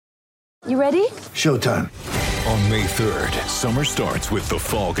You ready? Showtime. On May 3rd, summer starts with The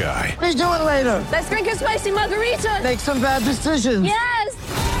Fall Guy. Let's do it later. Let's drink a spicy margarita. Make some bad decisions. Yes!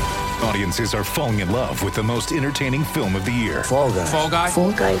 Audiences are falling in love with the most entertaining film of the year. Fall Guy. Fall Guy?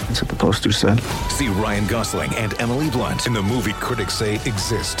 Fall guy. That's what the poster said. See Ryan Gosling and Emily Blunt in the movie critics say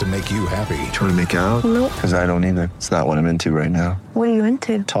exists to make you happy. Trying to make it out? Nope. Because I don't either. It's not what I'm into right now. What are you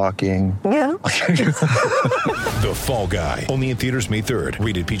into? Talking. Yeah. The Fall Guy. Only in theaters May 3rd.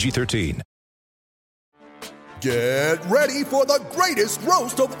 Rated PG-13. Get ready for the greatest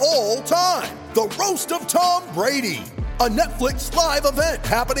roast of all time. The Roast of Tom Brady. A Netflix live event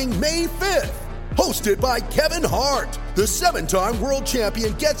happening May 5th. Hosted by Kevin Hart. The 7-time world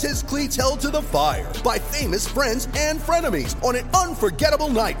champion gets his cleats held to the fire by famous friends and frenemies on an unforgettable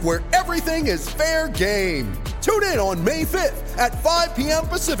night where everything is fair game. Tune in on May 5th at 5 p.m.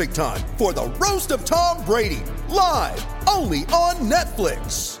 Pacific time for the Roast of Tom Brady. Live only on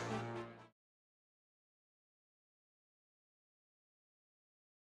Netflix.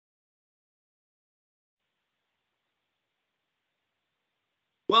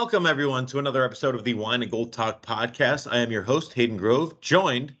 Welcome, everyone, to another episode of the Wine and Gold Talk podcast. I am your host, Hayden Grove,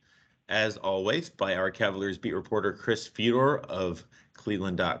 joined, as always, by our Cavaliers beat reporter, Chris Fedor of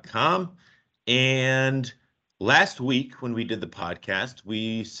Cleveland.com. And last week, when we did the podcast,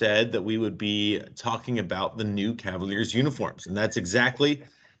 we said that we would be talking about the new Cavaliers uniforms. And that's exactly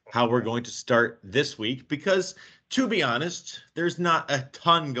how we're going to start this week, because, to be honest, there's not a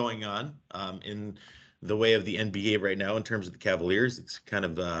ton going on in the way of the NBA right now in terms of the Cavaliers. It's kind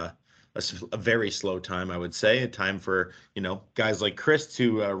of a very slow time, I would say, a time for, guys like Chris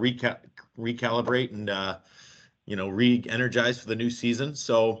to recalibrate and, re-energize for the new season.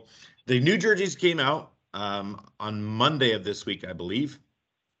 So the new jerseys came out on Monday of this week, I believe.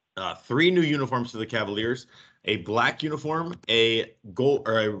 3 new uniforms for the Cavaliers: a black uniform, a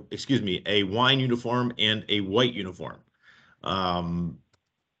wine uniform, and a white uniform.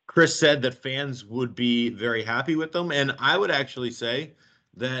 Chris said that fans would be very happy with them, and I would actually say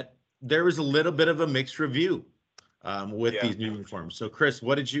that there was a little bit of a mixed review with these new uniforms. So, Chris,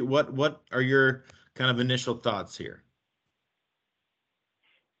 what are your kind of initial thoughts here?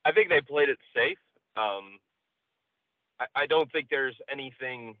 I think they played it safe. I don't think there's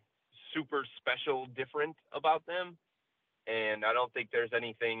anything super special different about them, and I don't think there's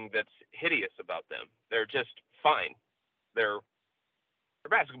anything that's hideous about them. They're just fine. They're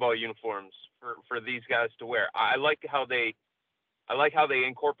basketball uniforms for these guys to wear. I like how they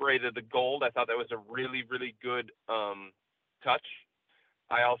incorporated the gold. I thought that was a really, really good touch.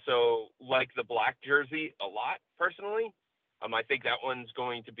 I also like the black jersey a lot, personally. I think that one's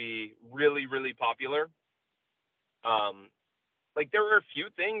going to be really, really popular. There were a few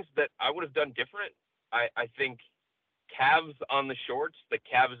things that I would have done different. I think Cavs on the shorts, the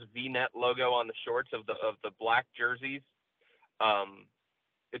Cavs V-net logo on the shorts of the black jerseys,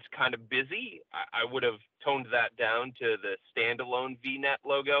 it's kind of busy. I would have toned that down to the standalone V-net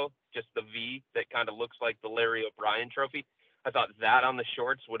logo, just the V that kind of looks like the Larry O'Brien trophy. I thought that on the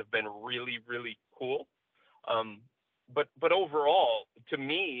shorts would have been really, really cool. But overall, to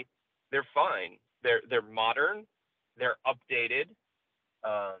me, they're fine. They're modern. They're updated.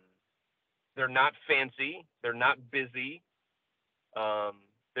 They're not fancy. They're not busy.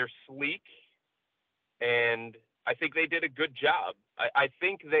 They're sleek. And I think they did a good job. I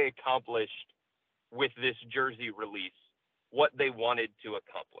think they accomplished with this jersey release what they wanted to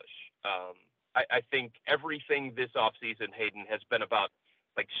accomplish. I think everything this offseason, Hayden, has been about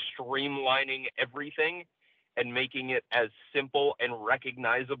streamlining everything and making it as simple and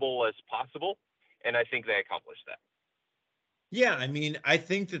recognizable as possible. And I think they accomplished that. Yeah, I mean, I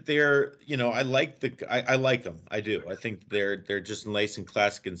think that they're, I like them. I do. I think they're just nice and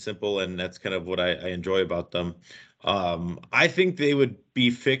classic and simple, and that's kind of what I enjoy about them. I think they would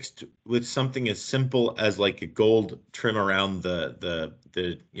be fixed with something as simple as a gold trim around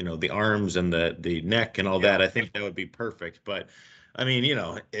the arms and the neck and all that. I think that would be perfect. But I mean,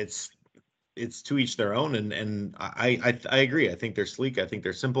 it's to each their own, and I agree. I think they're sleek. I think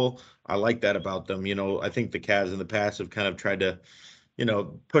they're simple. I like that about them. I think the Cavs in the past have kind of tried to,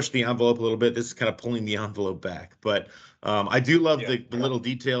 push the envelope a little bit. This is kind of pulling the envelope back. But I do love the little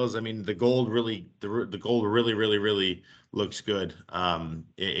details. I mean, the gold really looks good.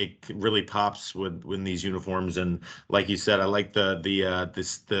 It really pops when these uniforms, and like you said, I like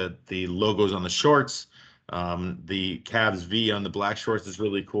the logos on the shorts. The Cavs V on the black shorts is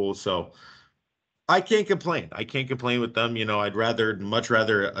really cool. So I can't complain. With them. I'd much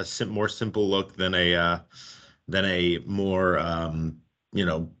rather a more simple look than a more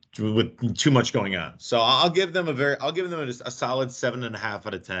with too much going on. So I'll give them a solid 7.5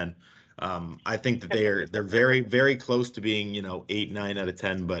 out of 10. I think that they're very, very close to being, 8, 9 out of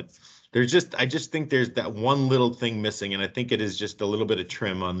 10, but I just think there's that one little thing missing, and I think it is just a little bit of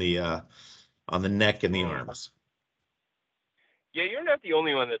trim on the neck and the arms. Yeah, you're not the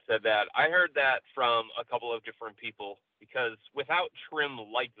only one that said that. I heard that from a couple of different people, because without trim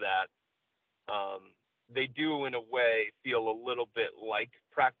like that, they do in a way feel a little bit like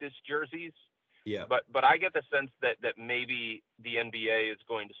practice jerseys. Yeah. But I get the sense that maybe the NBA is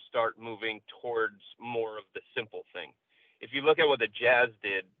going to start moving towards more of the simple thing. If you look at what the Jazz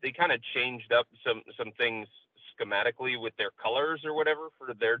did, they kind of changed up some things schematically with their colors or whatever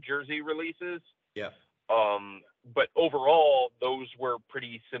for their jersey releases. Yeah. But overall, those were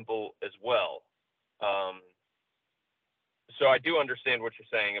pretty simple as well. So I do understand what you're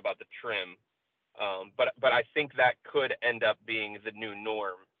saying about the trim. But I think that could end up being the new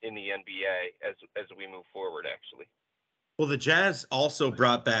norm in the NBA as we move forward, actually. Well, the Jazz also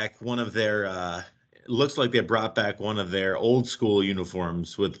brought back one of their it looks like they brought back one of their old school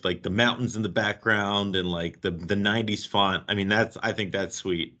uniforms with like the mountains in the background and like the 90s font. I mean, I think that's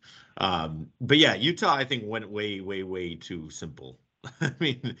sweet. But yeah, Utah, I think went way, way, way too simple. I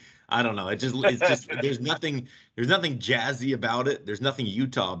mean, I don't know. It's just there's nothing jazzy about it. There's nothing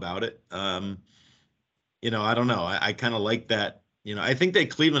Utah about it. I don't know. I kind of like that. I think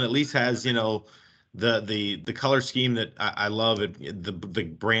that Cleveland at least has, the color scheme that I love.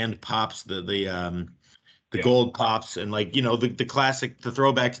 The brand pops, the gold pops, and like, the classic, the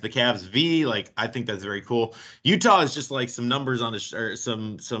throwback to the Cavs V. Like, I think that's very cool. Utah is just like some numbers on or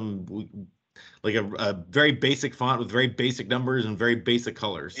some like a very basic font with very basic numbers and very basic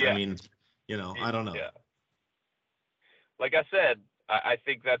colors. Yeah. I mean, I don't know. Yeah. Like I said, I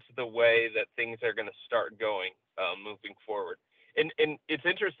think that's the way that things are going to start going moving forward. And it's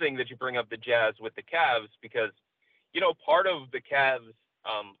interesting that you bring up the Jazz with the Cavs because, part of the Cavs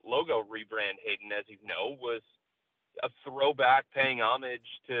logo rebrand, Hayden, as you know, was a throwback paying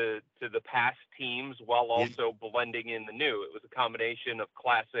homage to the past teams while also blending in the new. It was a combination of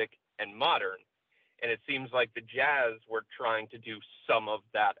classic and modern. And it seems like the Jazz were trying to do some of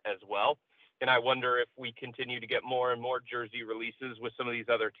that as well. And I wonder if we continue to get more and more jersey releases with some of these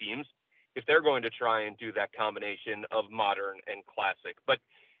other teams, if they're going to try and do that combination of modern and classic. But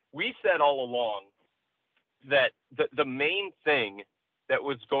we said all along that the main thing that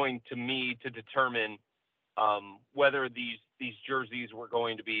was going to determine whether these jerseys were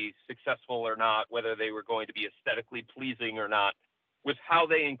going to be successful or not, whether they were going to be aesthetically pleasing or not, was how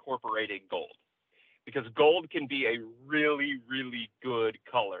they incorporated gold. Because gold can be a really, really good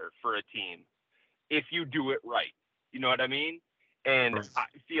color for a team if you do it right. You know what I mean? And I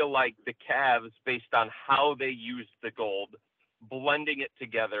feel like the Cavs, based on how they used the gold, blending it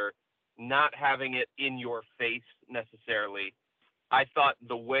together, not having it in your face necessarily, I thought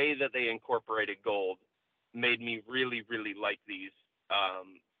the way that they incorporated gold made me really, really like these.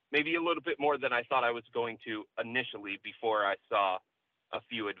 Maybe a little bit more than I thought I was going to initially before I saw a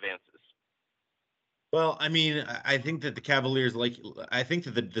few advances. Well, I mean, I think that the Cavaliers, I think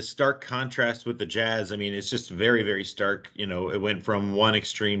that the stark contrast with the Jazz, I mean, it's just very, very stark. It went from one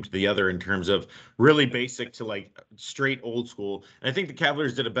extreme to the other in terms of really basic to like straight old school. And I think the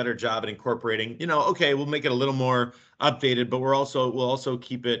Cavaliers did a better job at incorporating, okay, we'll make it a little more updated, but we'll also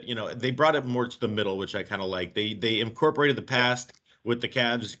keep it, they brought it more to the middle, which I kind of like. They incorporated the past with the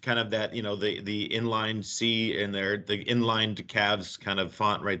Cavs, kind of that, the inline C and the inline Cavs kind of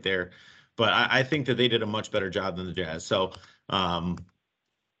font right there. But I think that they did a much better job than the Jazz. So I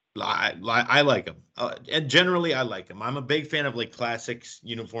like them. And generally, I like them. I'm a big fan of like classics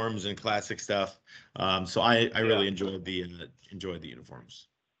uniforms and classic stuff. So I really enjoyed the uniforms.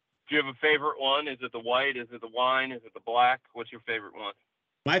 Do you have a favorite one? Is it the white? Is it the wine? Is it the black? What's your favorite one?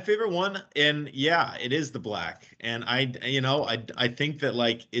 My favorite one, and yeah, it is the black. And I think that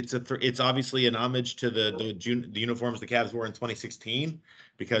like it's obviously an homage to the uniforms the Cavs wore in 2016.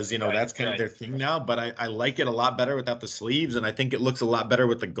 Because, that's kind of their thing now. But I like it a lot better without the sleeves. And I think it looks a lot better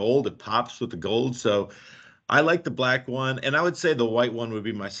with the gold. It pops with the gold. So I like the black one. And I would say the white one would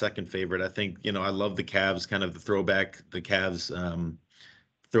be my second favorite. I think, I love the Cavs, kind of the Cavs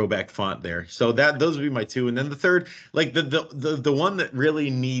throwback font there. So those would be my two. And then the third, like the one that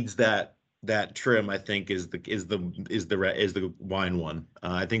really needs that trim, I think is the wine one.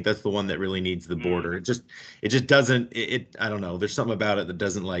 I think that's the one that really needs the border. It just doesn't. I don't know. There's something about it that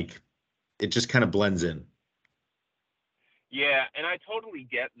doesn't it just kind of blends in. Yeah, and I totally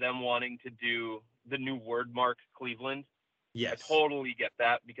get them wanting to do the new word mark Cleveland. Yes, I totally get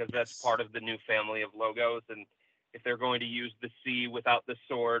that because that's part of the new family of logos. And if they're going to use the C without the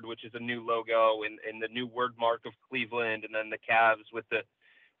sword, which is a new logo, and the new word mark of Cleveland, and then the Cavs with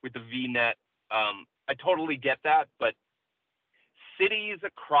with the V-net. I totally get that, but cities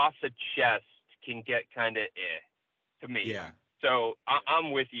across a chest can get kind of to me. Yeah. So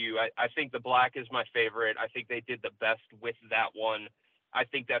I'm with you. I think the black is my favorite. I think they did the best with that one. I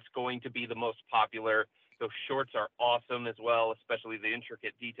think that's going to be the most popular. Those shorts are awesome as well, especially the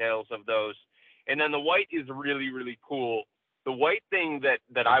intricate details of those. And then the white is really, really cool. The white thing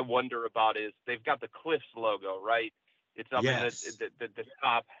that I wonder about is they've got the Cliffs logo, right? It's up in the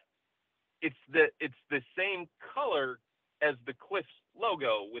top. It's the same color as the Cliffs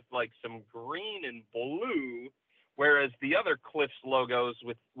logo with like some green and blue, whereas the other Cliffs logos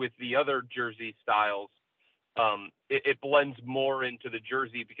with the other jersey styles, it blends more into the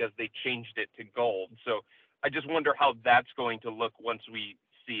jersey because they changed it to gold. So I just wonder how that's going to look once we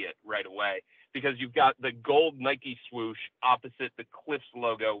see it right away, because you've got the gold Nike swoosh opposite the Cliffs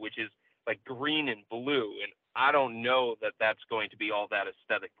logo, which is like green and blue. And I don't know that that's going to be all that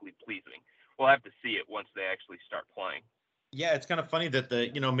aesthetically pleasing. We'll have to see it once they actually start playing. Yeah, it's kind of funny that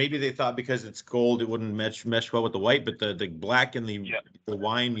maybe they thought because it's gold it wouldn't mesh well with the white, but the black and the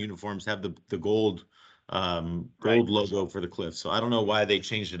wine uniforms have the gold logo for the Cliffs. So I don't know why they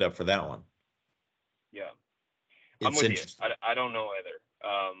changed it up for that one. Yeah, I'm with you. I don't know either.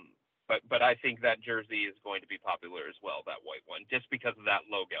 But I think that jersey is going to be popular as well, that white one, just because of that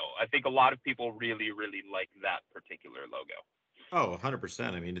logo. I think a lot of people really, really like that particular logo. Oh,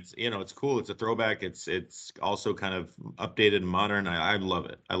 100%. I mean, it's cool. It's a throwback. It's also kind of updated and modern. I love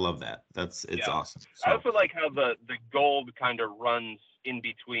it. I love that. It's awesome. So. I also like how the gold kind of runs in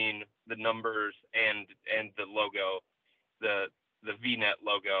between the numbers and the logo, the V-net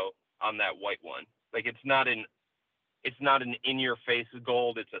logo on that white one. Like it's not an in-your-face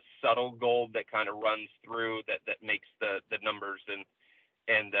gold. It's a subtle gold that kind of runs through that makes the numbers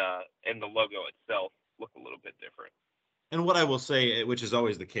and the logo itself look a little bit different. And what I will say, which is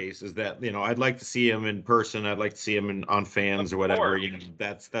always the case, is that I'd like to see him in person. I'd like to see him on fans or whatever.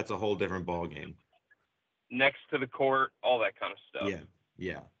 That's a whole different ball game. Next to the court, all that kind of stuff.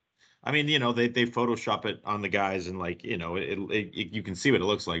 Yeah. I mean, they Photoshop it on the guys, and you can see what it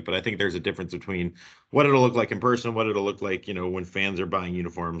looks like. But I think there's a difference between what it'll look like in person, what it'll look like, when fans are buying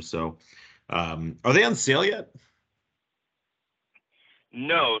uniforms. So, are they on sale yet?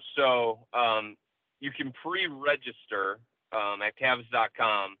 No. So, you can pre-register at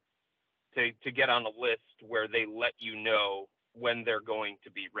Cavs.com to get on a list where they let you know when they're going to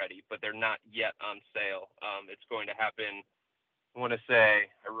be ready, but they're not yet on sale. It's going to happen. I want to say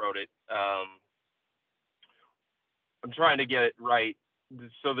I wrote it. I'm trying to get it right.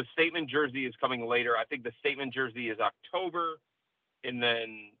 So the statement jersey is coming later. I think the statement jersey is October, and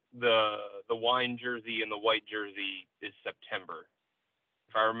then the wine jersey and the white jersey is September.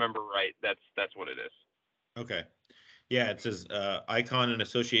 If I remember right, that's what it is. Okay. Yeah, it says Icon and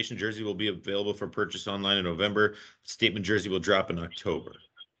Association jersey will be available for purchase online in November. Statement jersey will drop in October.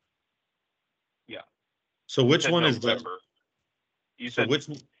 Yeah. So which one is November? You said which?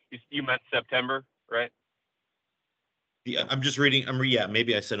 You meant September, right? Yeah, I'm just reading.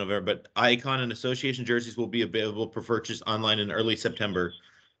 Maybe I said November, but Icon and Association jerseys will be available for purchase online in early September.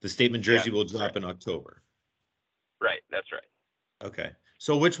 The statement jersey will drop in October. Right, that's right. Okay.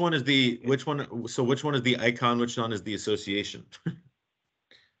 So which one is the Icon? Which one is the Association?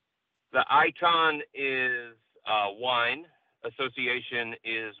 The Icon is wine. Association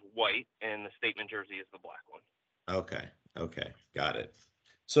is white, and the statement jersey is the black one. Okay. Got it.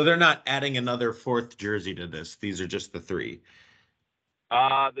 So they're not adding another fourth jersey to this. These are just the three.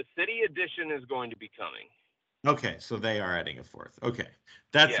 The city edition is going to be coming. Okay, so they are adding a fourth. Okay.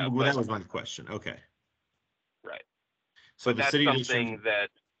 That was my question. Okay. Right. So but the that's city something edition, that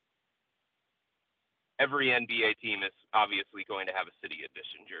every NBA team is obviously going to have a city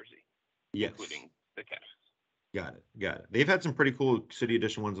edition jersey, including the Cavs. Got it. They've had some pretty cool city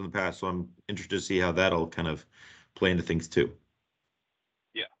edition ones in the past, so I'm interested to see how that'll kind of play into things too.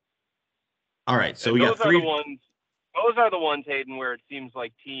 Yeah. All right, so we got three. Those are the ones, Hayden, where it seems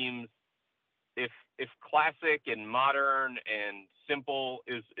like teams, if classic and modern and simple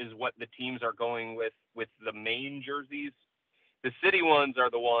is what the teams are going with the main jerseys, the city ones are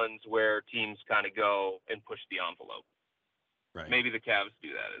the ones where teams kind of go and push the envelope. Right. Maybe the Cavs do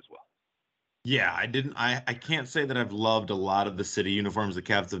that as well. Yeah, I can't say that I've loved a lot of the city uniforms the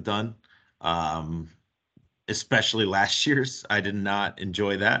Cavs have done. Especially last year's. I did not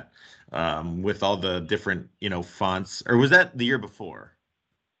enjoy that. With all the different, fonts. Or was that the year before?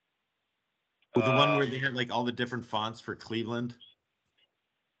 The one where they had like all the different fonts for Cleveland?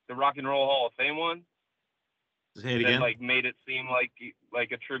 The Rock and Roll Hall of Fame one? Say it again? Like made it seem like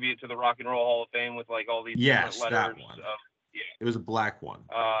a tribute to the Rock and Roll Hall of Fame with like all these different letters. That one. It was a black one.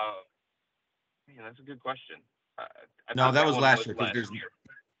 Man, that's a good question. I No, thought that was one last year because there's year.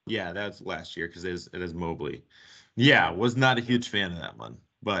 yeah, that was last year because it is Mobley. Yeah, was not a huge fan of that one,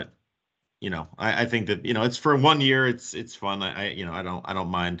 but I think that it's for 1 year. It's fun. I don't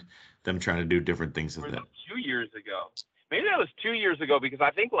mind them trying to do different things with Was it. 2 years ago? Maybe that was 2 years ago because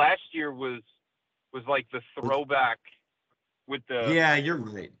I think last year was like the throwback with the Yeah, you're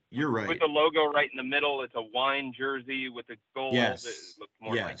right. with the logo right in the middle. It's a wine jersey with the gold. Yes. It looked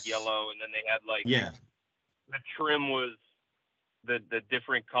more like Yes. yellow, and then they had like Yeah. the trim was the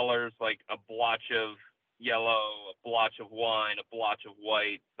different colors, like a blotch of yellow, a blotch of wine, a blotch of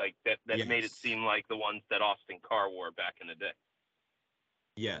white, like that made it Yes. seem like the ones that Austin Carr wore back in the day.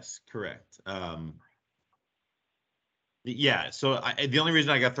 Yes, correct. Yeah, so the only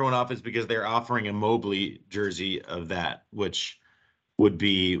reason I got thrown off is because they're offering a Mobley jersey of that, which would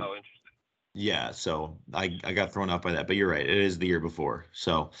be Oh, interesting. yeah, so I got thrown off by that, but you're right. It is the year before.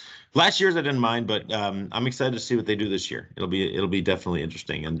 So last year's I didn't mind, but I'm excited to see what they do this year. It'll be definitely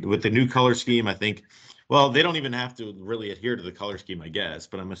interesting. And with the new color scheme, I think, well, they don't even have to really adhere to the color scheme, I guess,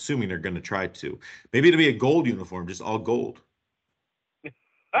 but I'm assuming they're going to try to. Maybe it'll be a gold uniform, just all gold.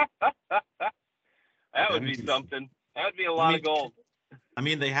 That would be something. That would be a lot of gold. I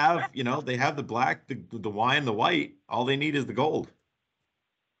mean, they have the black, the wine, the white. All they need is the gold.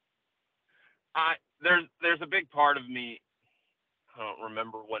 There's a big part of me. I don't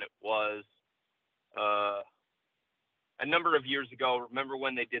remember when it was. A number of years ago. Remember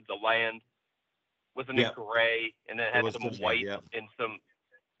when they did the land? Wasn't it gray and then it had some white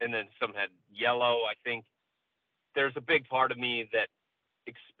and then some had yellow? I think there's a big part of me that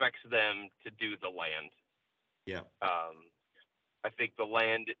expects them to do the land. Yeah. I think the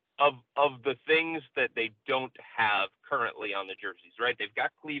land of the things that they don't have currently on the jerseys, right? They've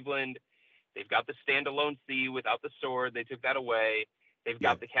got Cleveland, they've got the standalone C without the sword. They took that away. They've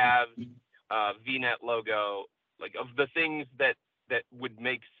got the Cavs V-net logo. Like of the things that would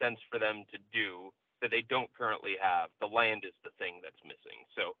make sense for them to do that they don't currently have, the land is the thing that's missing.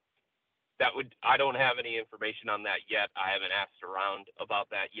 So I don't have any information on that yet. I haven't asked around about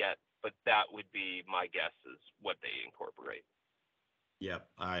that yet, but that would be my guess is what they incorporate. Yeah,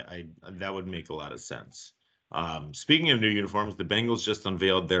 I that would make a lot of sense. Speaking of new uniforms, the Bengals just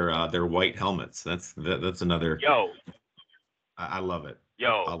unveiled their white helmets. That's another. I love it.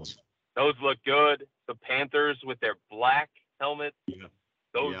 Those look good. The Panthers with their black helmets,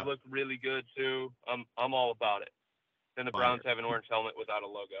 those look really good too. I'm all about it. Then the Browns have an orange helmet without a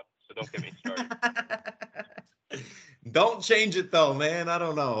logo, so don't get me started. Don't change it though, man. I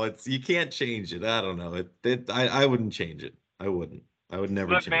don't know. You can't change it. I don't know. I wouldn't change it. I wouldn't. I would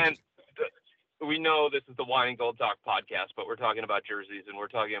never change it. We know this is the Wine and Gold Talk podcast, but we're talking about jerseys and we're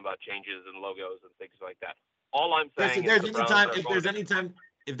talking about changes and logos and things like that. All I'm saying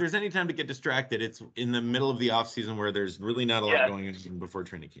if there's any time to get distracted, it's in the middle of the off season where there's really not a lot going on before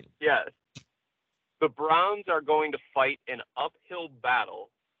training camp. Yes. The Browns are going to fight an uphill battle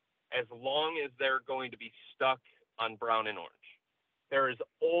as long as they're going to be stuck on brown and orange. There is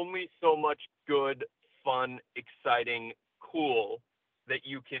only so much good, fun, exciting, cool that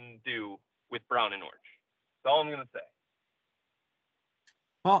you can do with brown and orange. That's all I'm going to say.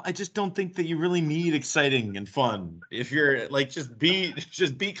 Well, I just don't think that you really need exciting and fun. If you're like, just be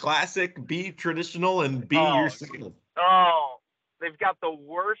classic, be traditional, and be yourself. Oh, they've got the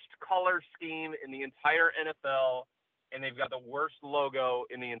worst color scheme in the entire NFL, and they've got the worst logo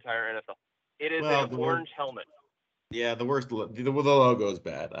in the entire NFL. It is an orange helmet. Yeah, the worst. The logo is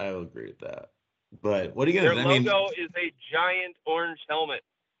bad. I will agree with that. But what are you gonna? Their logo is a giant orange helmet.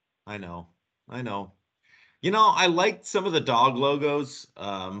 I know. I liked some of the dog logos,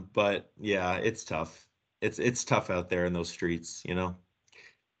 but yeah, it's tough. It's tough out there in those streets.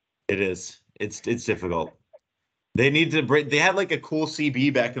 It is. It's difficult. They need to bring. They had like a cool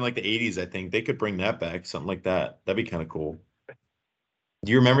CB back in like the 80s. I think they could bring that back, something like that. That'd be kind of cool.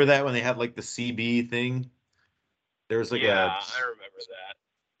 Do you remember that when they had like the CB thing? There was like I remember that.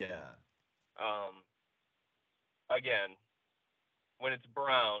 Yeah. Again, when it's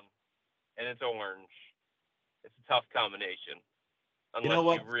brown and it's orange, it's a tough combination.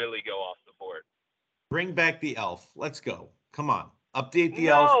 Unless you really go off the board. Bring back the elf. Let's go. Come on. Update the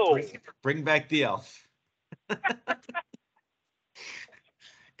elf. Bring back the elf.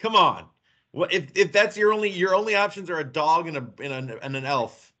 Come on. What if that's your only options are a dog and an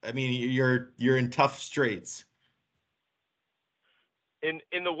elf? I mean, you're in tough straits.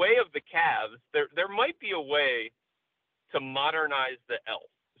 In the way of the Cavs, there might be a way to modernize the elf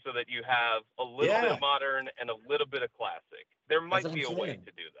so that you have a little bit of modern and a little bit of classic. There might be a way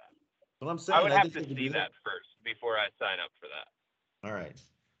to do that. What I'm saying, I would have think to they could see do that first before I sign up for that. All right.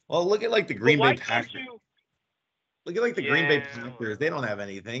 Well, look at like the Green Bay Packers. Look at like the Green Bay Packers. They don't have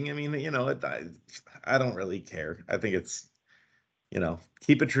anything. I mean, I don't really care. I think it's,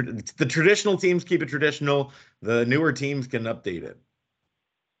 keep it. The traditional teams keep it traditional. The newer teams can update it.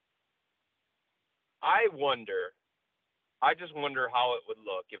 I just wonder how it would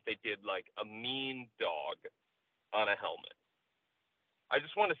look if they did like a mean dog on a helmet. I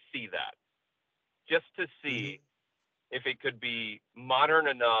just want to see that, just to see if it could be modern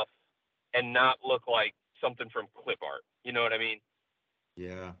enough and not look like something from clip art. You know what I mean?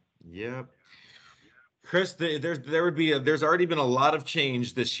 Yeah. Yep. Chris, there's already been a lot of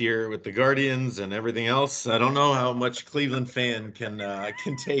change this year with the Guardians and everything else. I don't know how much Cleveland fan can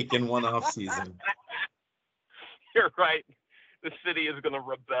take in one off season. You're right. The city is going to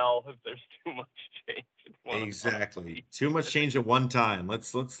rebel if there's too much change. Exactly. Too much change at one time.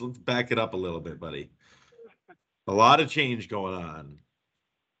 Let's back it up a little bit, buddy. A lot of change going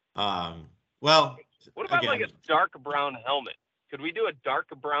on. Well, what about like a dark brown helmet? Could we do a dark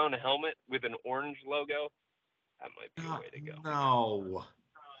brown helmet with an orange logo? That might be the way to go. No.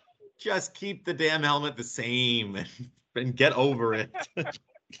 Just keep the damn helmet the same and get over it.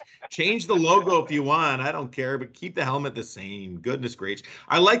 Change the logo if you want. I don't care, but keep the helmet the same. Goodness gracious.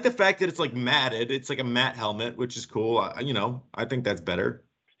 I like the fact that it's like matted. It's like a matte helmet, which is cool. I think that's better.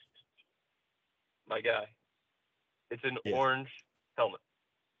 My guy. It's an orange helmet.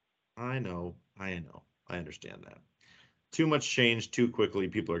 I know. I understand that. Too much change too quickly.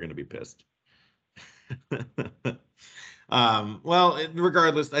 People are going to be pissed. Well,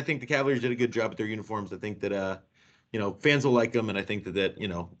 regardless, I think the Cavaliers did a good job with their uniforms. I think that, fans will like them, and I think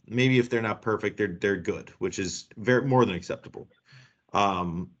that maybe if they're not perfect, they're good, which is more than acceptable.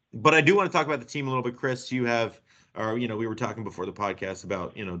 But I do want to talk about the team a little bit, Chris. We were talking before the podcast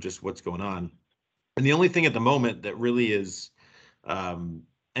about just what's going on, and the only thing at the moment that really is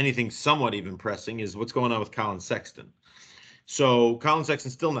anything somewhat even pressing is what's going on with Colin Sexton. So Colin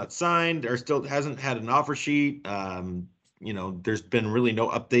Sexton's still not signed, or still hasn't had an offer sheet. There's been really no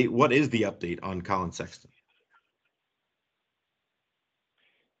update. What is the update on Colin Sexton?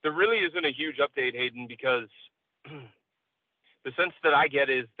 There really isn't a huge update, Hayden, because the sense that I get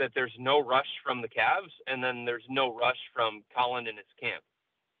is that there's no rush from the Cavs, and then there's no rush from Colin and his camp.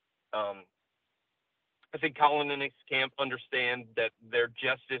 I think Colin and his camp understand that there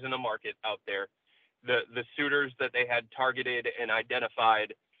just isn't a market out there. The suitors that they had targeted and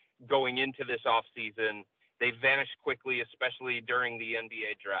identified going into this offseason, they vanished quickly, especially during the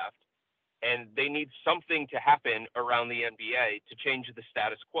NBA draft. And they need something to happen around the NBA to change the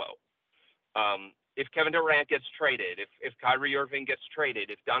status quo. If Kevin Durant gets traded, if Kyrie Irving gets traded,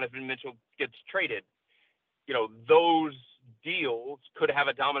 if Donovan Mitchell gets traded, those deals could have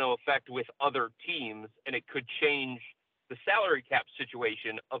a domino effect with other teams, and it could change the salary cap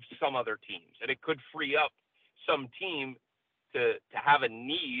situation of some other teams, and it could free up some team to have a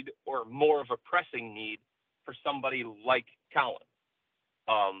need, or more of a pressing need, for somebody like Colin.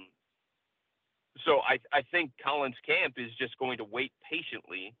 So I think Colin's camp is just going to wait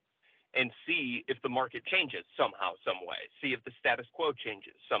patiently and see if the market changes somehow, some way. See if the status quo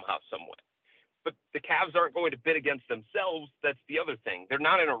changes somehow, some way. But the Cavs aren't going to bid against themselves. That's the other thing. They're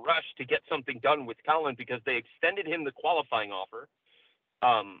not in a rush to get something done with Colin because they extended him the qualifying offer.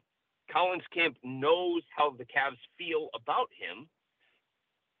 Colin's camp knows how the Cavs feel about him,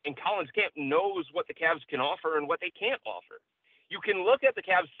 and Colin's camp knows what the Cavs can offer and what they can't offer. You can look at the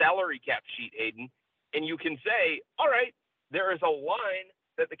Cavs salary cap sheet, Hayden, and you can say, all right, there is a line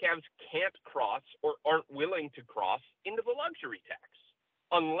that the Cavs can't cross or aren't willing to cross into the luxury tax,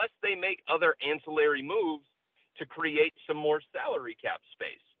 unless they make other ancillary moves to create some more salary cap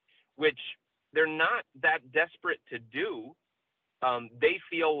space, which they're not that desperate to do. They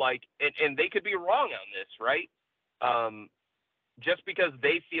feel like, and they could be wrong on this, right? Just because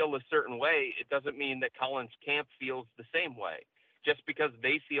they feel a certain way, it doesn't mean that Colin's camp feels the same way. Just because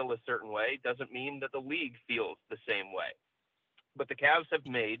they feel a certain way doesn't mean that the league feels the same way. But the Cavs have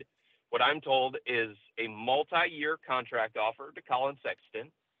made what I'm told is a multi-year contract offer to Colin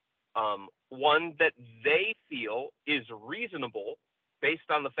Sexton, one that they feel is reasonable based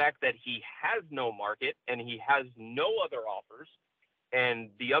on the fact that he has no market and he has no other offers,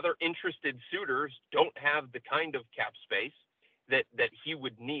 and the other interested suitors don't have the kind of cap space that he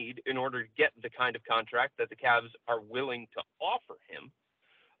would need in order to get the kind of contract that the Cavs are willing to offer him.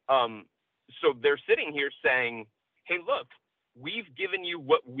 So they're sitting here saying, hey, look, we've given you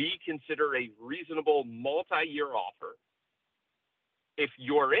what we consider a reasonable multi-year offer. If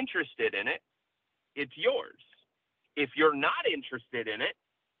you're interested in it, it's yours. If you're not interested in it,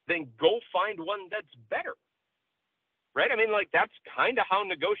 then go find one that's better. Right? I mean, like, that's kind of how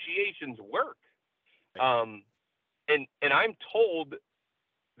negotiations work. And I'm told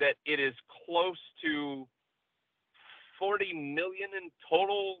that it is close to $40 million in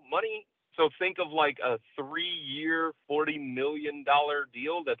total money. So think of like a 3-year, $40 million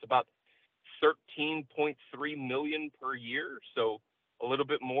deal. That's about $13.3 million per year. So a little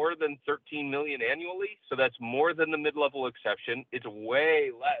bit more than $13 million annually. So that's more than the mid-level exception. It's way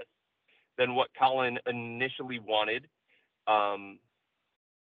less than what Colin initially wanted.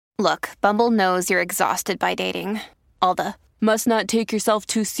 Look, Bumble knows you're exhausted by dating. All the must not take yourself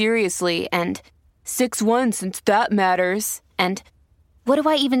too seriously and 6'1" since that matters. And what do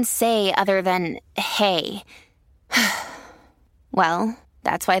I even say other than hey? Well,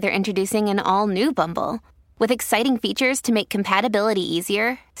 that's why they're introducing an all-new Bumble with exciting features to make compatibility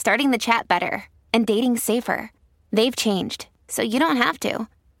easier, starting the chat better, and dating safer. They've changed, so you don't have to.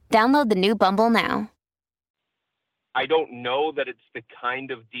 Download the new Bumble now. I don't know that it's the kind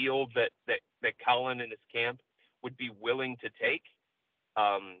of deal that Colin and his camp would be willing to take.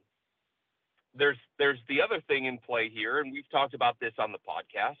 There's the other thing in play here, and we've talked about this on the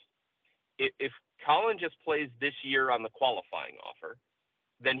podcast. If Colin just plays this year on the qualifying offer,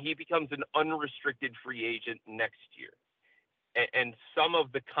 then he becomes an unrestricted free agent next year. And some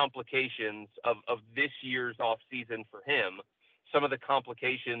of the complications of this year's offseason for him, some of the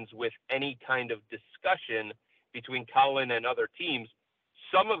complications with any kind of discussion between Colin and other teams,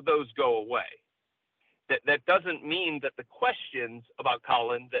 some of those go away. That doesn't mean that the questions about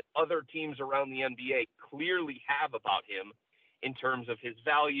Colin that other teams around the NBA clearly have about him in terms of his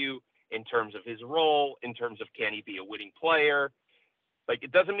value, in terms of his role, in terms of can he be a winning player, like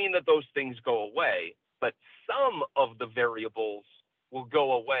it doesn't mean that those things go away, but some of the variables will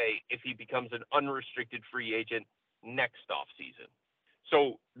go away if he becomes an unrestricted free agent next offseason.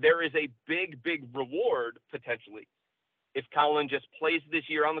 So there is a big reward potentially if Colin just plays this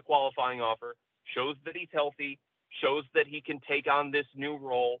year on the qualifying offer, shows that he's healthy, shows that he can take on this new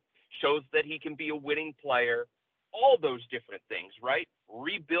role, shows that he can be a winning player, all those different things, right?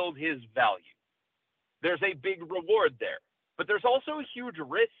 Rebuild his value. There's a big reward there, but there's also a huge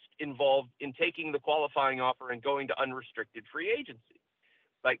risk involved in taking the qualifying offer and going to unrestricted free agency.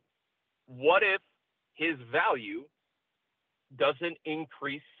 Like, what if his value doesn't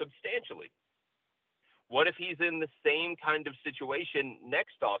increase substantially? What if he's in the same kind of situation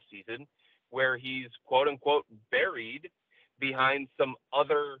next offseason where he's quote unquote buried behind some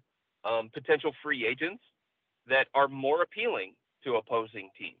other potential free agents that are more appealing to opposing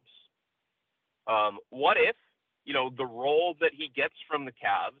teams? What if, the role that he gets from the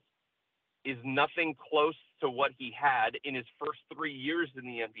Cavs is nothing close to what he had in his first 3 years in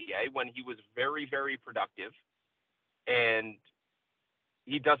the NBA when he was very, very productive, and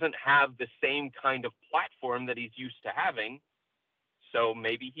he doesn't have the same kind of platform that he's used to having, so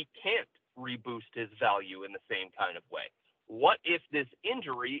maybe he can't reboost his value in the same kind of way? What if this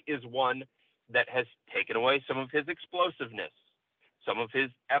injury is one that has taken away some of his explosiveness, some of his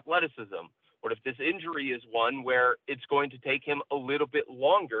athleticism? What if this injury is one where it's going to take him a little bit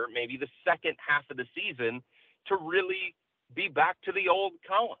longer, maybe the second half of the season, to really be back to the old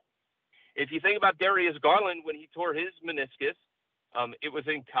Colin? If you think about Darius Garland when he tore his meniscus, it was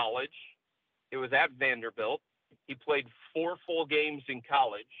in college. It was at Vanderbilt. He played 4 full games in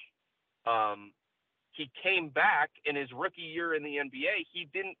college. He came back in his rookie year in the NBA.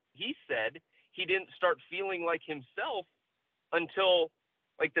 He said he didn't start feeling like himself until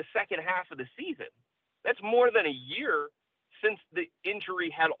like the second half of the season. That's more than a year since the injury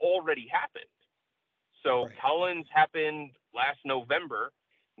had already happened. So right. Colin's happened last November.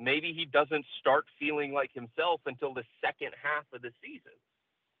 Maybe he doesn't start feeling like himself until the second half of the season.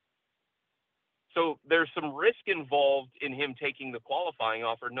 So there's some risk involved in him taking the qualifying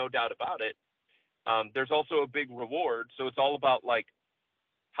offer, no doubt about it. There's also a big reward. So it's all about like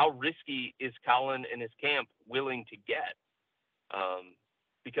how risky is Colin and his camp willing to get?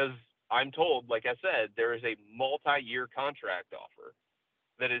 Because I'm told, like I said, there is a multi-year contract offer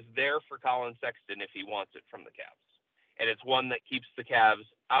that is there for Colin Sexton if he wants it from the Cavs. And it's one that keeps the Cavs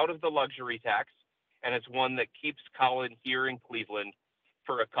out of the luxury tax, and it's one that keeps Colin here in Cleveland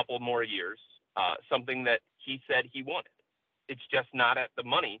for a couple more years, something that he said he wanted. It's just not at the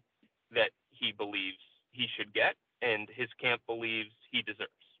money that he believes he should get and his camp believes he deserves.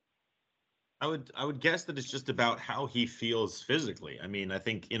 I would guess that it's just about how he feels physically. I mean, I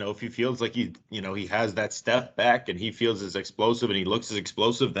think, if he feels like he has that step back and he feels as explosive and he looks as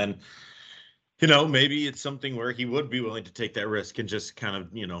explosive, then maybe it's something where he would be willing to take that risk and just kind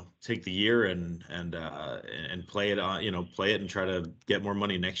of, take the year and play it on, play it and try to get more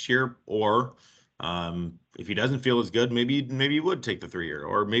money next year. Or if he doesn't feel as good, maybe he would take the 3-year,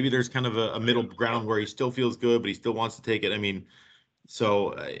 or maybe there's kind of a middle ground where he still feels good, but he still wants to take it. I mean,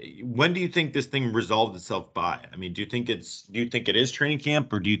 so when do you think this thing resolved itself by? I mean, do you think it is training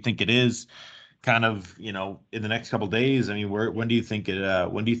camp, or do you think it is kind of, in the next couple of days? I mean, when do you think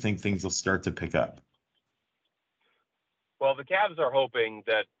things will start to pick up? Well, the Cavs are hoping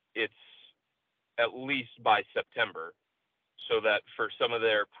that it's at least by September, so that for some of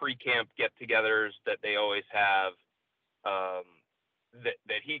their pre-camp get-togethers that they always have,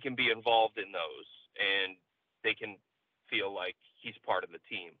 that he can be involved in those, and they can feel like he's part of the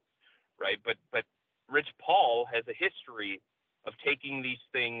team, right? But Rich Paul has a history of taking these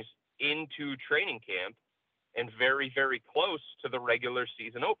things into training camp and very, very close to the regular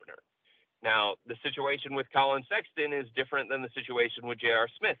season opener. Now, the situation with Collin Sexton is different than the situation with J.R.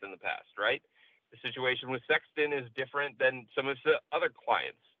 Smith in the past, right? The situation with Sexton is different than some of the other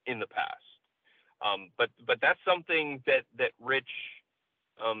clients in the past. But that's something that Rich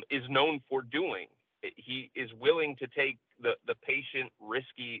is known for doing. He is willing to take the patient,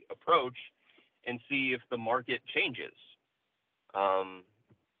 risky approach and see if the market changes.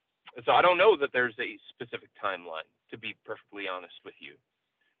 So I don't know that there's a specific timeline, to be perfectly honest with you.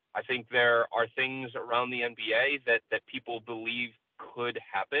 I think there are things around the NBA that people believe could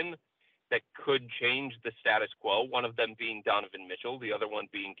happen, that could change the status quo, one of them being Donovan Mitchell, the other one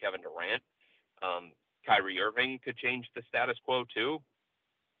being Kevin Durant. Kyrie Irving could change the status quo too.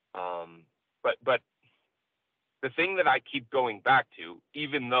 But the thing that I keep going back to,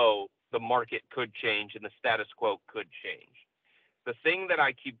 even though the market could change and the status quo could change, the thing that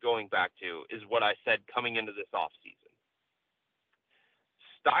I keep going back to is what I said coming into this offseason.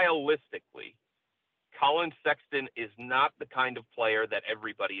 Stylistically, Collin Sexton is not the kind of player that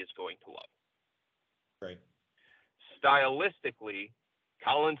everybody is going to love. Right. Stylistically,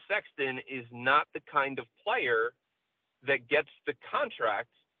 Collin Sexton is not the kind of player that gets the contract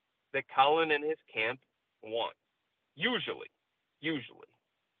that Collin and his camp want. Usually.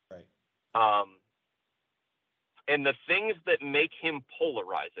 Right. And the things that make him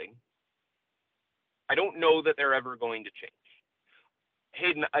polarizing, I don't know that they're ever going to change.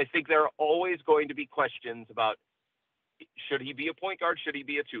 Hayden, I think there are always going to be questions about, should he be a point guard? Should he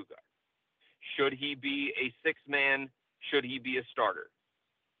be a 2-guard? Should he be a 6-man? Should he be a starter?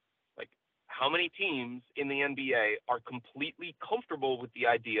 Like, how many teams in the NBA are completely comfortable with the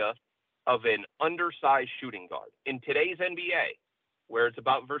idea of an undersized shooting guard? In today's NBA, where it's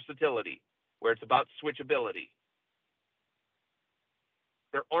about versatility, where it's about switchability,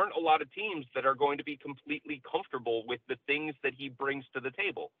 there aren't a lot of teams that are going to be completely comfortable with the things that he brings to the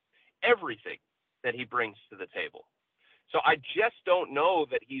table, everything that he brings to the table. So I just don't know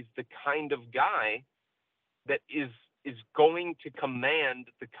that he's the kind of guy that is going to command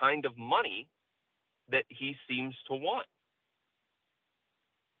the kind of money that he seems to want.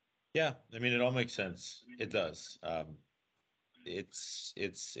 Yeah, I mean, it all makes sense. It does.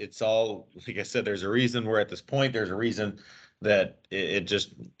 It's all, like I said, there's a reason we're at this point. There's a reason that it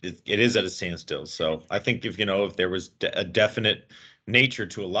is at a standstill. So I think if there was a definite nature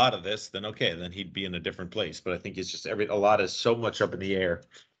to a lot of this, then okay, then he'd be in a different place. But I think it's just a lot is so much up in the air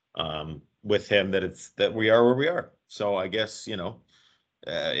with him that we are where we are. So I guess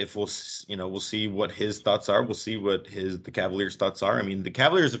if we'll see what his thoughts are. We'll see what the Cavaliers' thoughts are. I mean, the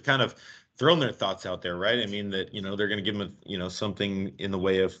Cavaliers have kind of thrown their thoughts out there, right? I mean that they're going to give him something in the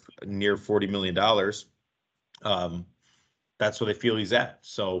way of near $40 million. That's what they feel he's at.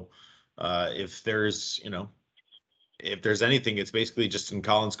 So if there's anything, it's basically just in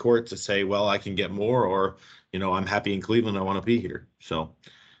Collin's court to say, well, I can get more, or I'm happy in Cleveland, I want to be here. So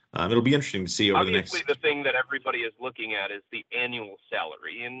it'll be interesting to see over the next. Obviously, the thing that everybody is looking at is the annual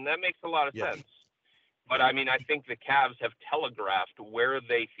salary, and that makes a lot of sense. But I mean, I think the Cavs have telegraphed where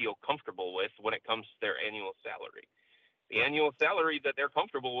they feel comfortable with when it comes to their annual salary. The annual salary that they're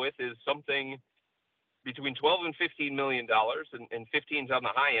comfortable with is something between $12 and $15 million, and 15's on the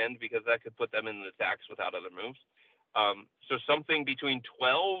high end because that could put them in the tax without other moves. So something between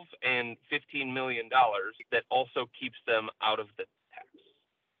 $12 and $15 million that also keeps them out of the tax.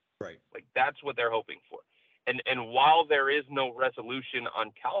 Right. Like, that's what they're hoping for. And while there is no resolution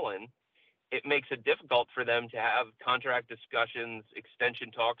on Collin, it makes it difficult for them to have contract discussions, extension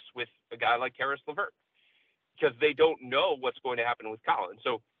talks with a guy like Caris LeVert, because they don't know what's going to happen with Collin.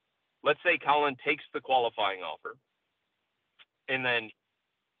 So let's say Collin takes the qualifying offer, and then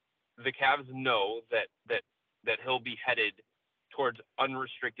the Cavs know that he'll be headed towards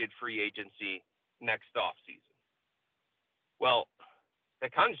unrestricted free agency next offseason. Well,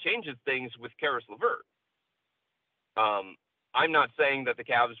 that kind of changes things with Karis LeVert. I'm not saying that the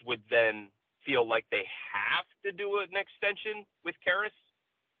Cavs would then feel like they have to do an extension with Karis,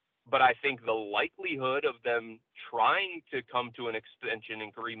 but I think the likelihood of them trying to come to an extension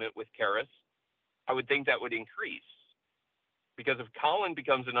agreement with Karis, I would think that would increase. Because if Colin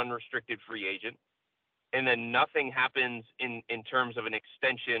becomes an unrestricted free agent and then nothing happens in terms of an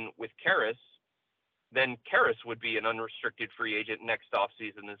extension with Karis, then Karis would be an unrestricted free agent next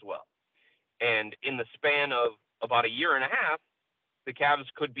offseason as well. And in the span of about a year and a half, the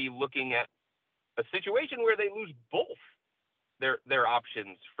Cavs could be looking at a situation where they lose both their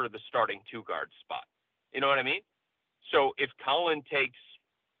options for the starting two-guard spot. You know what I mean? So if Colin takes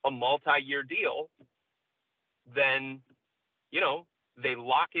a multi-year deal, then, they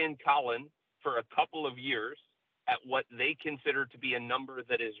lock in Colin for a couple of years at what they consider to be a number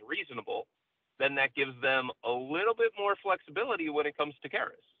that is reasonable, then that gives them a little bit more flexibility when it comes to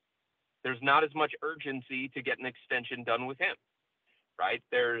Karis. There's not as much urgency to get an extension done with him, right?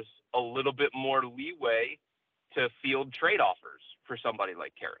 There's a little bit more leeway to field trade offers for somebody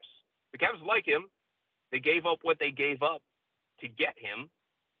like Karis. The Cavs like him. They gave up what they gave up to get him.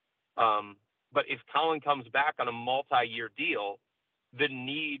 But if Colin comes back on a multi-year deal, the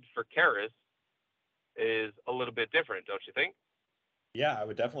need for Karis is a little bit different, don't you think? Yeah, I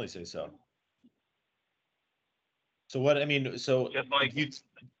would definitely say so. So Just like, do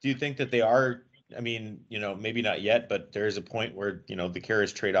you think that they are, maybe not yet, but there is a point where, the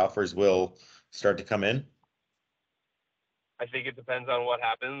Karis trade offers will start to come in? I think it depends on what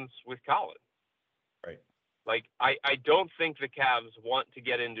happens with Colin. Right. Like, I don't think the Cavs want to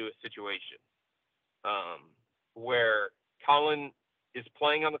get into a situation where Colin is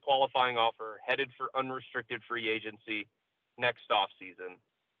playing on the qualifying offer, headed for unrestricted free agency next offseason,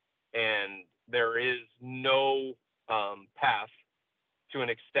 and there is no path to an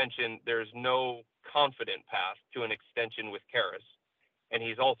extension. There's no confident path to an extension with Karis, and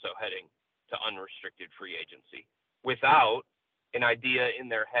he's also heading to unrestricted free agency without an idea in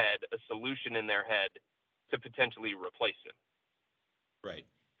their head, a solution in their head to potentially replace him. Right.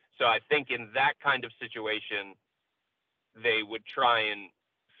 So I think in that kind of situation, they would try and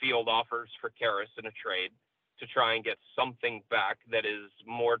field offers for Karis in a trade to try and get something back that is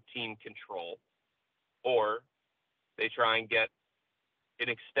more team control, or they try and get an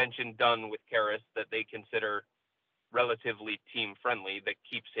extension done with Karis that they consider relatively team friendly that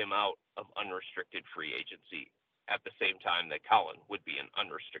keeps him out of unrestricted free agency at the same time that Colin would be an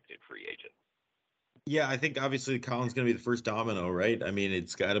unrestricted free agent. Yeah, I think obviously Colin's going to be the first domino, right? I mean,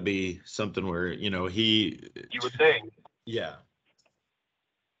 it's got to be something where, You would think. Yeah.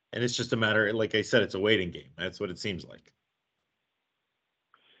 And it's just a matter, like I said, it's a waiting game. That's what it seems like.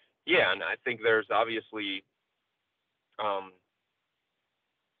 Yeah, and I think there's obviously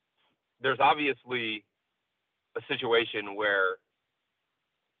a situation where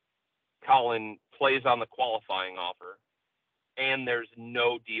Colin plays on the qualifying offer and there's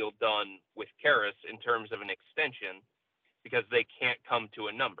no deal done with Karis in terms of an extension because they can't come to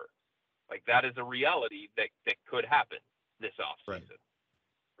a number. Like, that is a reality that could happen this offseason.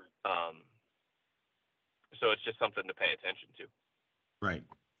 Right. So it's just something to pay attention to. Right.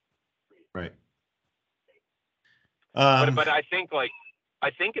 But I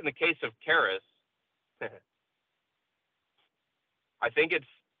think in the case of Karis, I think it's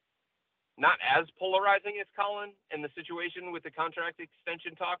not as polarizing as Colin in the situation with the contract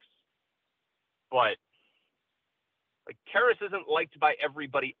extension talks, but like Karis isn't liked by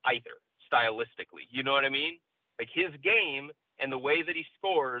everybody either, stylistically. You know what I mean? Like, his game and the way that he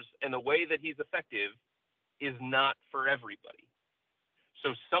scores and the way that he's effective is not for everybody.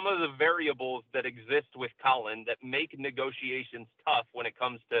 So some of the variables that exist with Colin that make negotiations tough when it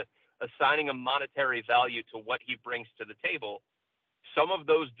comes to assigning a monetary value to what he brings to the table, some of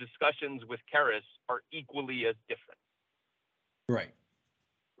those discussions with Karis are equally as different. Right.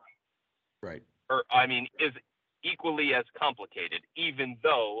 Or, is equally as complicated, even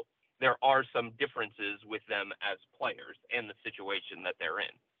though there are some differences with them as players and the situation that they're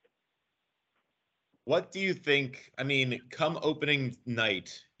in. What do you think? I mean, come opening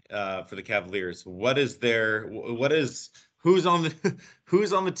night for the Cavaliers, who's on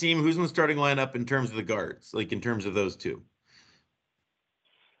the team, who's in the starting lineup in terms of the guards, like in terms of those two?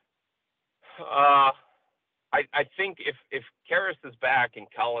 I think if Karis is back and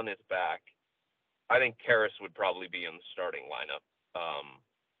Colin is back, I think Karis would probably be in the starting lineup.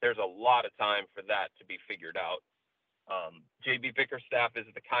 There's a lot of time for that to be figured out. JB Bickerstaff is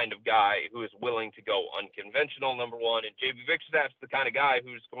the kind of guy who is willing to go unconventional, number one, and JB Bickerstaff's the kind of guy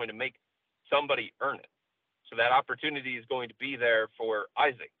who's going to make somebody earn it. So that opportunity is going to be there for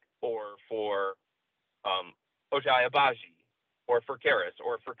Isaac or for Ochai Agbaji or for Karras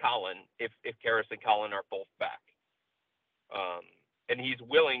or for Colin if Karras and Colin are both back. And he's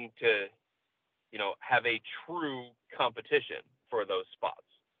willing to, have a true competition for those spots,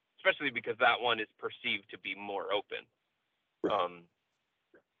 especially because that one is perceived to be more open.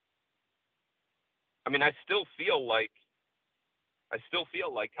 I still feel like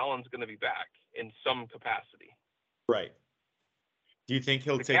Colin's going to be back in some capacity. Right. Do you think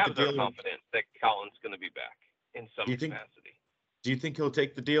he'll the take Cavs the deal? are confident that Colin's going to be back in some capacity. Do you think he'll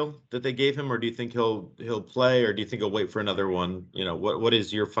take the deal that they gave him, or do you think he'll play, or do you think he'll wait for another one? What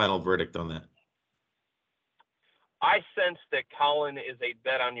is your final verdict on that? I sense that Colin is a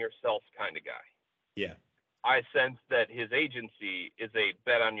bet on yourself kind of guy. Yeah. I sense that his agency is a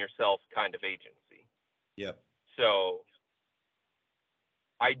bet on yourself kind of agency. Yep. So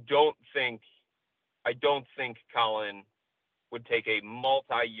I don't think Colin would take a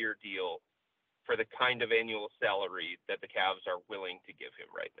multi-year deal for the kind of annual salary that the Cavs are willing to give him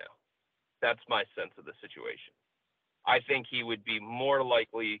right now. That's my sense of the situation. I think he would be more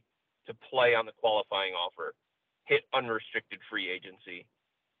likely to play on the qualifying offer, hit unrestricted free agency,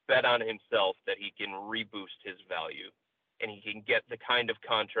 bet on himself that he can reboost his value, and he can get the kind of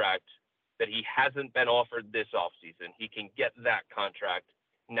contract that he hasn't been offered this offseason. He can get that contract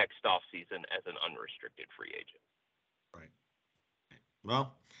next offseason as an unrestricted free agent. Right.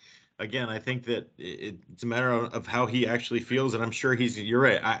 Well, again, I think that it's a matter of how he actually feels, and I'm sure you're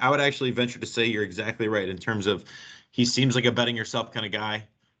right. I would actually venture to say you're exactly right in terms of he seems like a betting yourself kind of guy.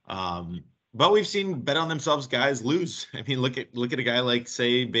 But we've seen bet on themselves guys lose. I mean, look at a guy like,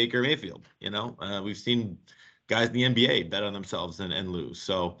 say, Baker Mayfield. We've seen guys in the NBA bet on themselves and lose.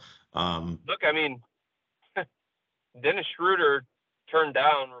 So look, Dennis Schroeder turned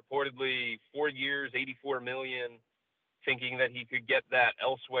down reportedly 4 years, $84 million, thinking that he could get that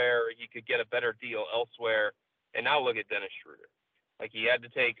elsewhere, he could get a better deal elsewhere. And now look at Dennis Schroeder. Like, he had to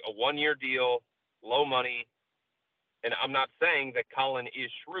take a 1-year deal, low money. And I'm not saying that Colin is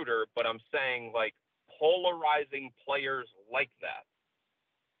Schroeder, but I'm saying, like, polarizing players like that.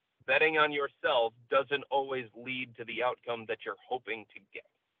 Betting on yourself doesn't always lead to the outcome that you're hoping to get.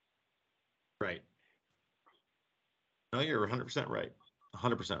 Right. No, you're 100% right.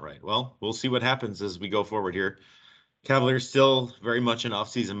 100% right. Well, we'll see what happens as we go forward here. Cavaliers still very much in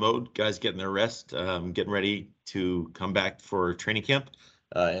off-season mode. Guys getting their rest, getting ready to come back for training camp.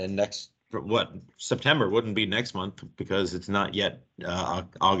 And September wouldn't be next month because it's not yet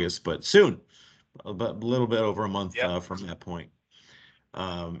August, but soon. But a little bit over a month from that point.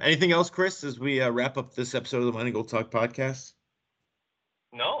 Anything else, Chris, as we wrap up this episode of the Wine and Gold Talk podcast?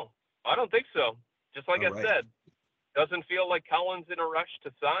 No, I don't think so. Just like I said, doesn't feel like Colin's in a rush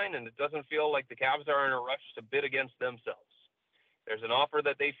to sign, and it doesn't feel like the Cavs are in a rush to bid against themselves. There's an offer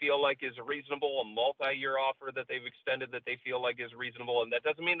that they feel like is reasonable, a multi-year offer that they've extended that they feel like is reasonable, and that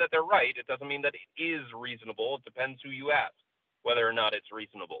doesn't mean that they're right. It doesn't mean that it is reasonable. It depends who you ask whether or not it's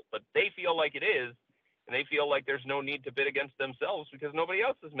reasonable. But they feel like it is, and they feel like there's no need to bid against themselves because nobody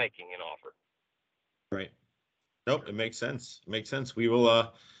else is making an offer. Right. Nope, it makes sense. It makes sense. We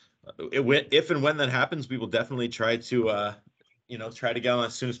will, if and when that happens, we will definitely try to try to get on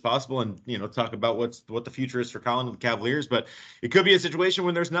as soon as possible and, talk about what the future is for Colin and the Cavaliers. But it could be a situation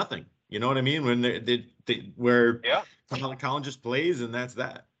when there's nothing, you know what I mean? When where Colin just plays and that's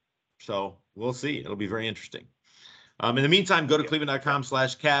that. So we'll see. It'll be very interesting. In the meantime, go to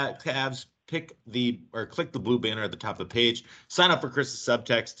cleveland.com/Cavs, click the blue banner at the top of the page, sign up for Chris's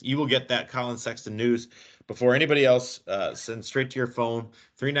subtext. You will get that Colin Sexton news before anybody else. Send straight to your phone.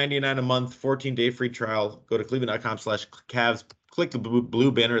 $3.99 a month, 14-day free trial. Go to cleveland.com/Cavs. Click the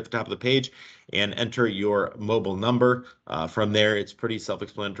blue banner at the top of the page and enter your mobile number. From there, it's pretty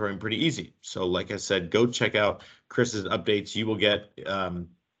self-explanatory and pretty easy. So like I said, go check out Chris's updates. You will get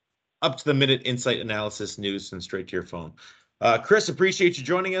up-to-the-minute insight analysis news sent straight to your phone. Chris, appreciate you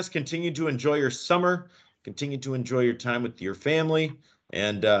joining us. Continue to enjoy your summer. Continue to enjoy your time with your family.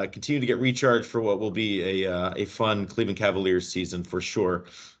 And continue to get recharged for what will be a fun Cleveland Cavaliers season for sure.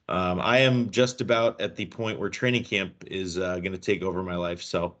 I am just about at the point where training camp is going to take over my life.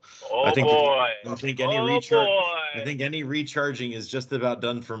 So I think any recharging is just about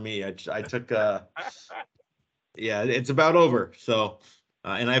done for me. I took it's about over. So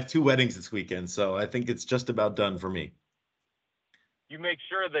and I have 2 weddings this weekend, so I think it's just about done for me. You make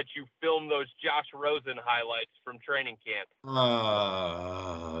sure that you film those Josh Rosen highlights from training camp.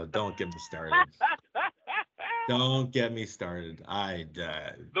 Don't get me started. Don't get me started.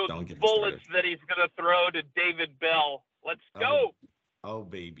 Those don't get me bullets started. that he's going to throw to David Bell. Let's go. Oh,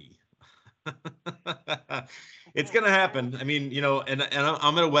 baby. It's gonna happen. I mean, and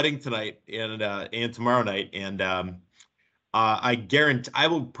I'm at a wedding tonight and tomorrow night, and I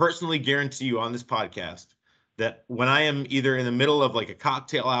will personally guarantee you on this podcast that when I am either in the middle of like a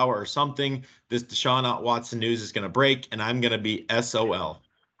cocktail hour or something, this Deshaun Watson news is gonna break, and I'm gonna be SOL.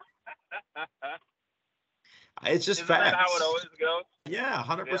 It's just facts. Isn't that how it always goes? Yeah,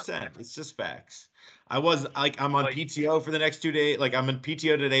 100%. Yeah. It's just facts. I'm on PTO for the next 2 days. Like I'm in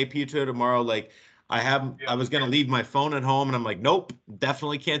PTO today, PTO tomorrow. Like I was going to leave my phone at home, and I'm like, nope,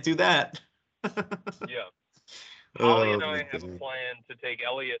 definitely can't do that. Yeah. Holly and I have planned to take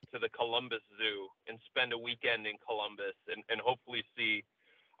Elliot to the Columbus Zoo and spend a weekend in Columbus and hopefully see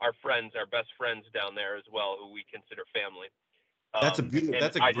our best friends down there as well, who we consider family. That's a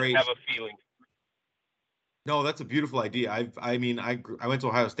great. I have a feeling. No, that's a beautiful idea. I went to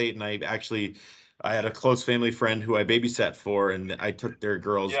Ohio State, and I had a close family friend who I babysat for, and I took their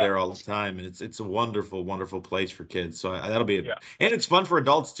girls there all the time, and it's a wonderful, wonderful place for kids. So that'll be and it's fun for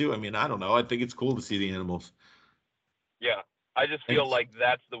adults too. I mean, I don't know. I think it's cool to see the animals. Yeah, I just feel like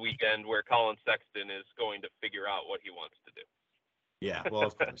that's the weekend where Colin Sexton is going to figure out what he wants to do. Yeah, well,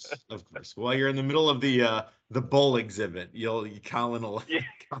 of course, of course. While you're in the middle of the bull exhibit, Colin will. Yeah.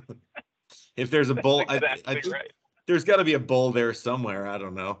 If there's a bull, exactly I think right. There's got to be a bull there somewhere. I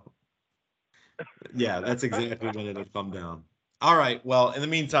don't know. Yeah, that's exactly when it'll come down. All right. Well, in the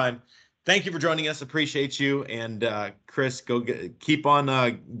meantime, thank you for joining us. Appreciate you. And Chris, keep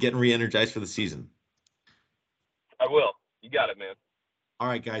on getting re-energized for the season. I will. You got it, man. All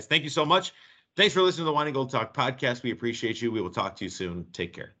right, guys. Thank you so much. Thanks for listening to the Wine and Gold Talk podcast. We appreciate you. We will talk to you soon.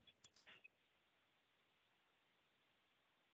 Take care.